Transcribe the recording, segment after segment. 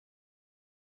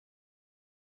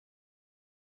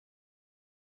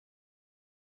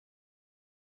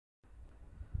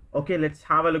Okay, let's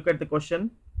have a look at the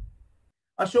question.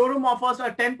 A showroom offers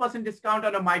a 10% discount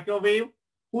on a microwave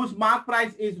whose mark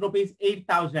price is rupees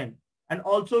 8,000 and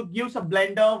also gives a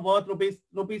blender worth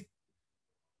rupees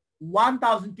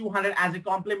 1,200 as a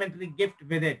complimentary gift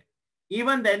with it.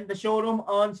 Even then, the showroom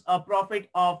earns a profit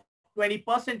of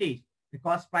 20%. The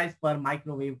cost price per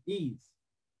microwave is.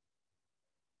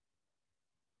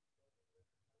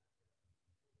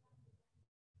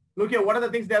 Look here, what are the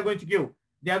things they are going to give?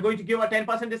 They are going to give a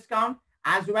 10% discount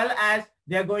as well as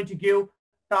they are going to give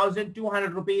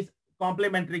 1,200 rupees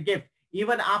complimentary gift.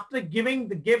 Even after giving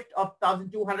the gift of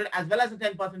 1,200 as well as a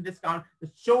 10% discount, the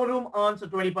showroom earns a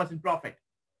 20% profit.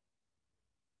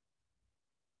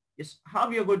 Yes, how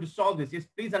we are going to solve this? Yes,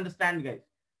 please understand, guys.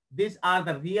 These are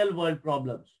the real world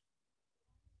problems,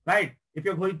 right? If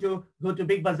you're going to go to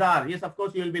big bazaar, yes, of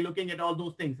course, you will be looking at all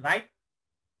those things, right?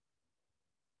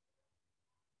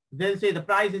 They'll say the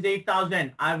price is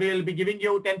 8,000. I will be giving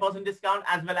you 10% discount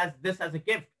as well as this as a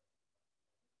gift.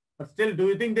 But still, do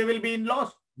you think they will be in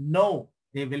loss? No,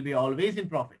 they will be always in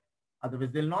profit.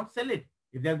 Otherwise, they'll not sell it.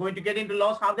 If they're going to get into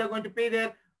loss, how they're going to pay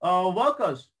their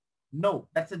workers? No,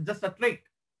 that's just a trick.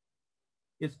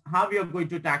 Is how we are going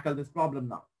to tackle this problem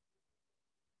now.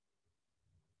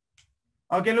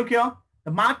 Okay, look here.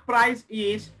 The mark price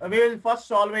is, we will first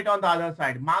solve it on the other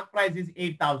side. Mark price is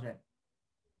 8,000.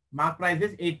 Mark price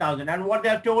is 8,000. And what they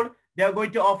are told, they are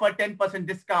going to offer 10%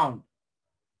 discount.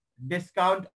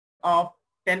 Discount of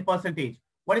 10%.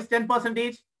 What is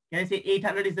 10%? Can I say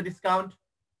 800 is the discount?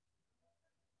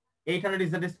 800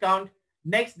 is the discount.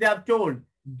 Next, they are told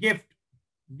gift.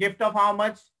 Gift of how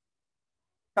much?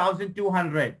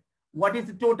 1,200. What is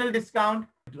the total discount?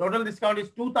 Total discount is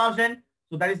 2,000.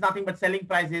 So that is nothing but selling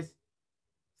price is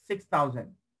 6,000.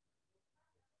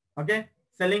 Okay.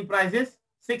 Selling price is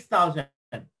 6,000.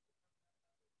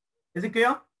 Is it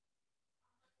clear?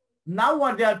 Now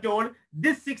what they are told,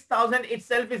 this 6,000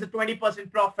 itself is a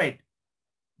 20% profit.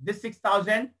 This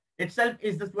 6,000 itself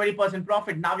is the 20%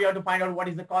 profit. Now we have to find out what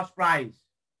is the cost price.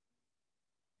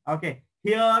 Okay.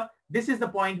 Here, this is the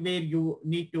point where you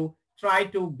need to try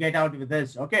to get out with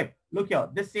this. Okay. Look here.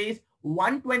 This says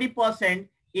 120%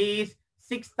 is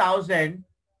 6,000.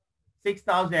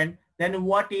 6,000. Then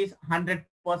what is 100%?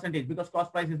 Because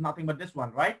cost price is nothing but this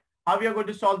one, right? How we are going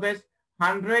to solve this?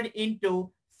 100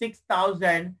 into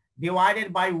 6,000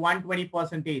 divided by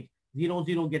 120%. 0,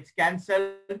 0 gets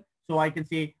cancelled. So I can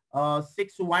say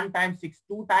 6 1 times, 6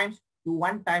 2 times, 2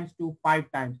 1 times, 2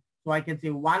 5 times. So I can say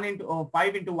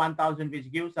 5 into 1,000,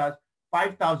 which gives us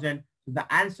 5,000. So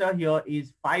the answer here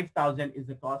is 5,000 is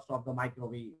the cost of the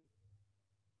microwave.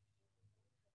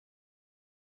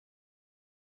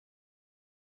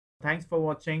 Thanks for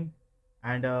watching.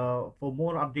 And for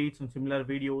more updates on similar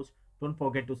videos, don't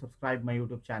forget to subscribe my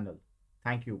YouTube channel.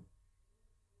 Thank you.